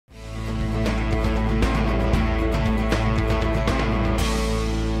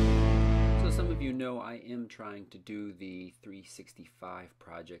am trying to do the 365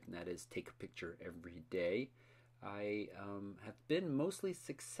 project, and that is take a picture every day. I have been mostly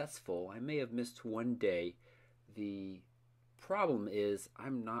successful. I may have missed one day. The problem is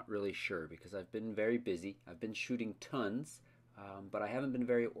I'm not really sure because I've been very busy. I've been shooting tons, but I haven't been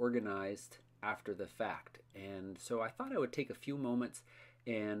very organized after the fact. And so I thought I would take a few moments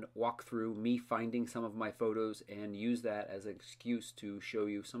and walk through me finding some of my photos and use that as an excuse to show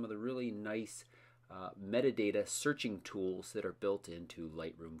you some of the really nice metadata searching tools that are built into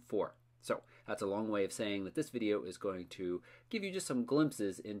Lightroom 4. So that's a long way of saying that this video is going to give you just some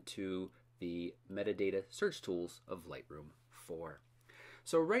glimpses into the metadata search tools of Lightroom 4.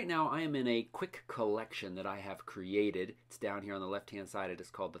 So right now I am in a quick collection that I have created. It's down here on the left hand side. It is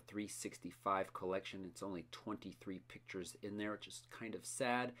called the 365 collection. It's only 23 pictures in there, which is kind of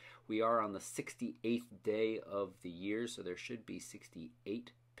sad. We are on the 68th day of the year, so there should be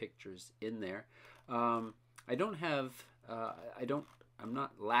 68 pictures in there. I'm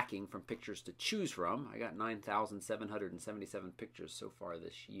not lacking from pictures to choose from. I got 9,777 pictures so far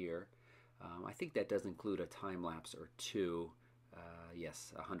this year. I think that does include a time lapse or two.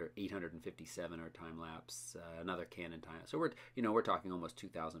 Yes, 857 are time lapse. Another Canon time. So we're talking almost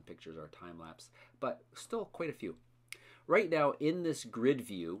 2,000 pictures are time lapse, but still quite a few. Right now in this grid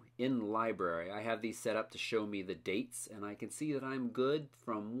view in library, I have these set up to show me the dates, and I can see that I'm good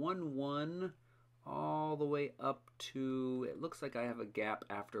from 1/1 all the way up to, it looks like I have a gap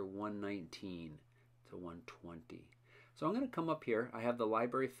after 119 to 120. So I'm going to come up here. I have the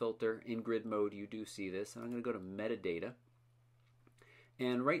library filter in grid mode. You do see this. And I'm going to go to metadata.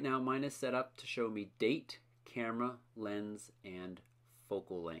 And right now mine is set up to show me date, camera, lens, and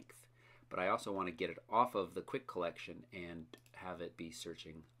focal length. But I also want to get it off of the quick collection and have it be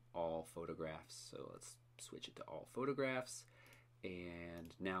searching all photographs. So let's switch it to all photographs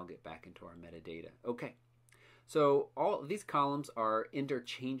and now get back into our metadata. Okay, so all of these columns are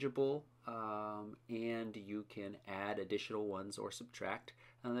interchangeable and you can add additional ones or subtract,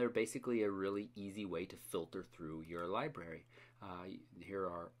 and they're basically a really easy way to filter through your library. Here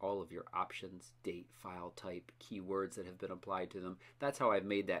are all of your options, date, file type, keywords that have been applied to them. That's how I've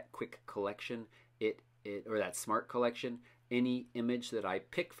made that quick collection, or that smart collection. Any image that I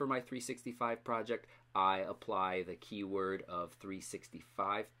pick for my 365 project, I apply the keyword of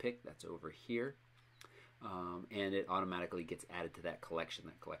 365 pick. That's over here. And it automatically gets added to that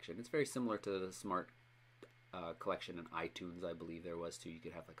collection. It's very similar to the smart collection in iTunes, I believe there was too. You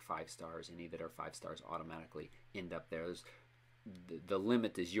could have like 5 stars. Any that are 5 stars automatically end up there. The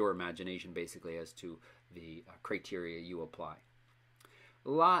limit is your imagination basically as to the criteria you apply. A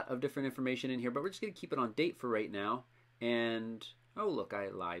lot of different information in here, but we're just going to keep it on date for right now. And oh look, I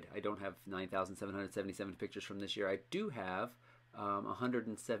lied. I don't have 9,777 pictures from this year. I do have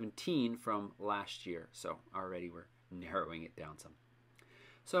 117 from last year. So already we're narrowing it down some.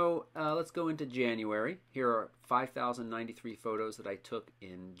 So let's go into January. Here are 5,093 photos that I took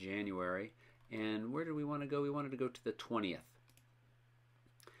in January. And where did we want to go? We wanted to go to the 20th.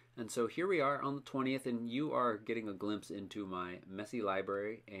 And so here we are on the 20th, and you are getting a glimpse into my messy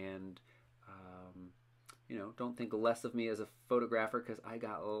library. And don't think less of me as a photographer, because I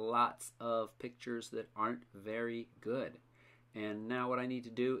got lots of pictures that aren't very good. And now what I need to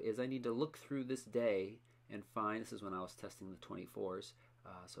do is I need to look through this day and find, this is when I was testing the 24s,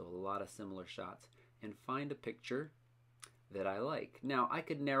 so a lot of similar shots, and find a picture that I like. Now I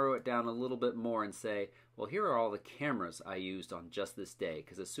could narrow it down a little bit more and say, well, here are all the cameras I used on just this day,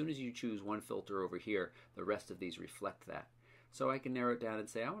 because as soon as you choose one filter over here, the rest of these reflect that. So I can narrow it down and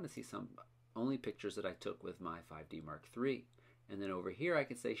say, I want to see some only pictures that I took with my 5D Mark III. And then over here I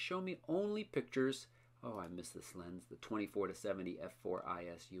can say, show me only pictures, oh, I missed this lens, the 24-70 f4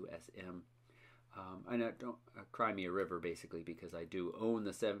 ISU-SM. I know, don't cry me a river basically, because I do own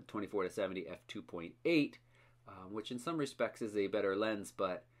the 24-70 f2.8, which in some respects is a better lens,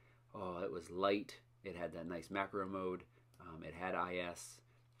 but oh, it was light. It had that nice macro mode. It had IS.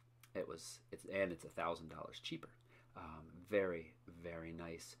 It's $1,000 cheaper. Very, very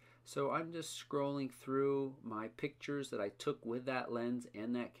nice. So I'm just scrolling through my pictures that I took with that lens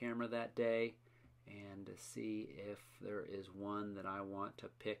and that camera that day, and to see if there is one that I want to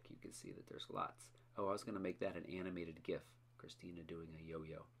pick. You can see that there's lots. Oh, I was going to make that an animated GIF. Christina doing a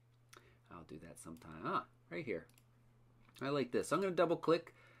yo-yo. I'll do that sometime. Ah, right here. I like this. So I'm going to double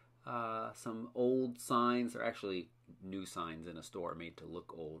click some old signs. They're actually new signs in a store made to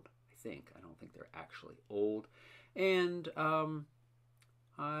look old, I think. I don't think they're actually old. And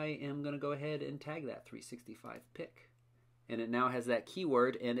I am going to go ahead and tag that 365 pick. And it now has that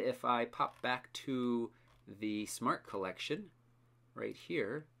keyword. And if I pop back to the Smart Collection right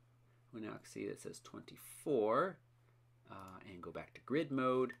here, we now see that it says 24, and go back to grid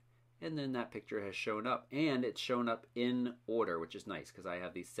mode, and then that picture has shown up, and it's shown up in order, which is nice because I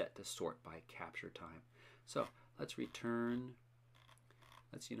have these set to sort by capture time. So let's return.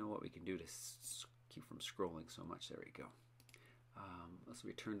 Let's see what we can do to keep from scrolling so much. There we go. Let's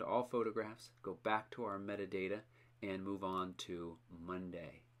return to all photographs, go back to our metadata, and move on to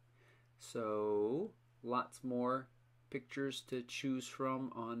Monday. So lots more pictures to choose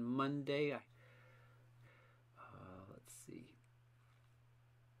from on Monday. Let's see.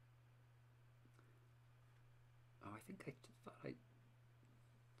 Oh, I think I thought I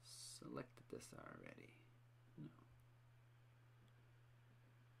selected this already. No.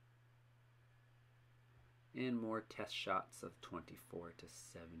 And more test shots of 24 to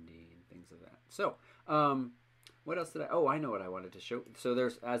 70 and things of that. So, what else did I know what I wanted to show. So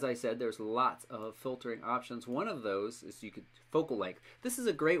there's, as I said, there's lots of filtering options. One of those is you could focal length. This is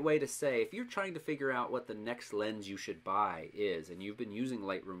a great way to say, if you're trying to figure out what the next lens you should buy is, and you've been using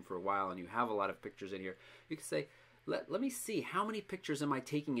Lightroom for a while and you have a lot of pictures in here, you can say, let me see, how many pictures am I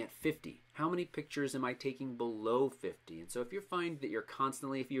taking at 50? How many pictures am I taking below 50? And so if you find that you're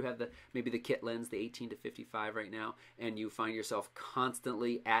constantly, if you have maybe the kit lens, the 18 to 55 right now, and you find yourself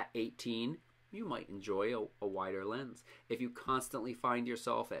constantly at 18, you might enjoy a wider lens. If you constantly find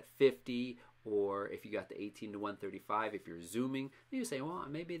yourself at 50, or if you got the 18 to 135, if you're zooming, you say, well,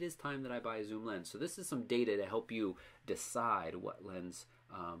 maybe it is time that I buy a zoom lens. So this is some data to help you decide what lens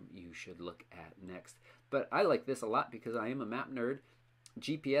you should look at next. But I like this a lot because I am a map nerd.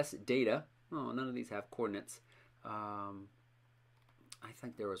 GPS data, oh, none of these have coordinates. I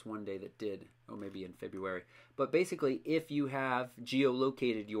think there was one day that did, or maybe in February. But basically, if you have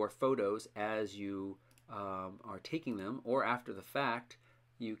geolocated your photos as you are taking them, or after the fact,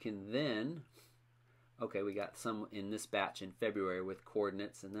 you can then, okay, we got some in this batch in February with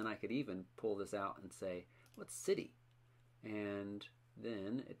coordinates, and then I could even pull this out and say, what city? And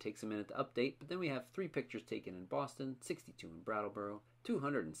then it takes a minute to update, but then we have 3 pictures taken in Boston, 62 in Brattleboro,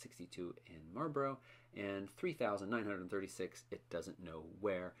 262 in Marlborough, and 3,936, it doesn't know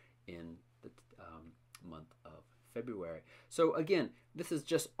where, in the month of February. So again, this is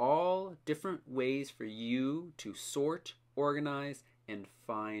just all different ways for you to sort, organize, and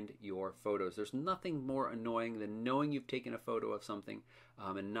find your photos. There's nothing more annoying than knowing you've taken a photo of something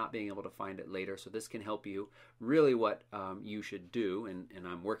and not being able to find it later. So this can help you. Really what you should do, and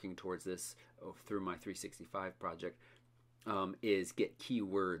I'm working towards this through my 365 project, is get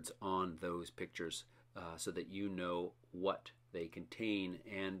keywords on those pictures so that you know what they contain.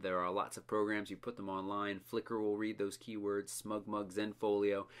 And there are lots of programs. You put them online. Flickr will read those keywords, SmugMug,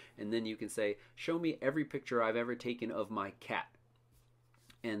 Zenfolio, and then you can say, show me every picture I've ever taken of my cat.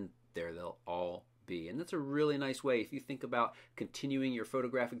 And there they'll all be. And that's a really nice way. If you think about continuing your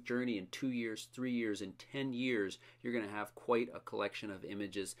photographic journey in 2 years, 3 years, and 10 years, you're going to have quite a collection of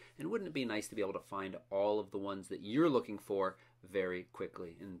images. And wouldn't it be nice to be able to find all of the ones that you're looking for very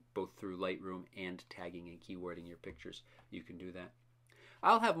quickly, and both through Lightroom and tagging and keywording your pictures, you can do that.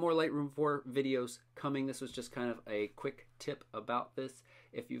 I'll have more Lightroom 4 videos coming. This was just kind of a quick tip about this.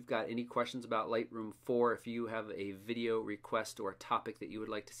 If you've got any questions about Lightroom 4, if you have a video request or a topic that you would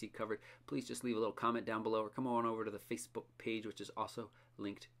like to see covered, please just leave a little comment down below or come on over to the Facebook page, which is also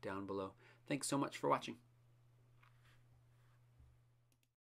linked down below. Thanks so much for watching.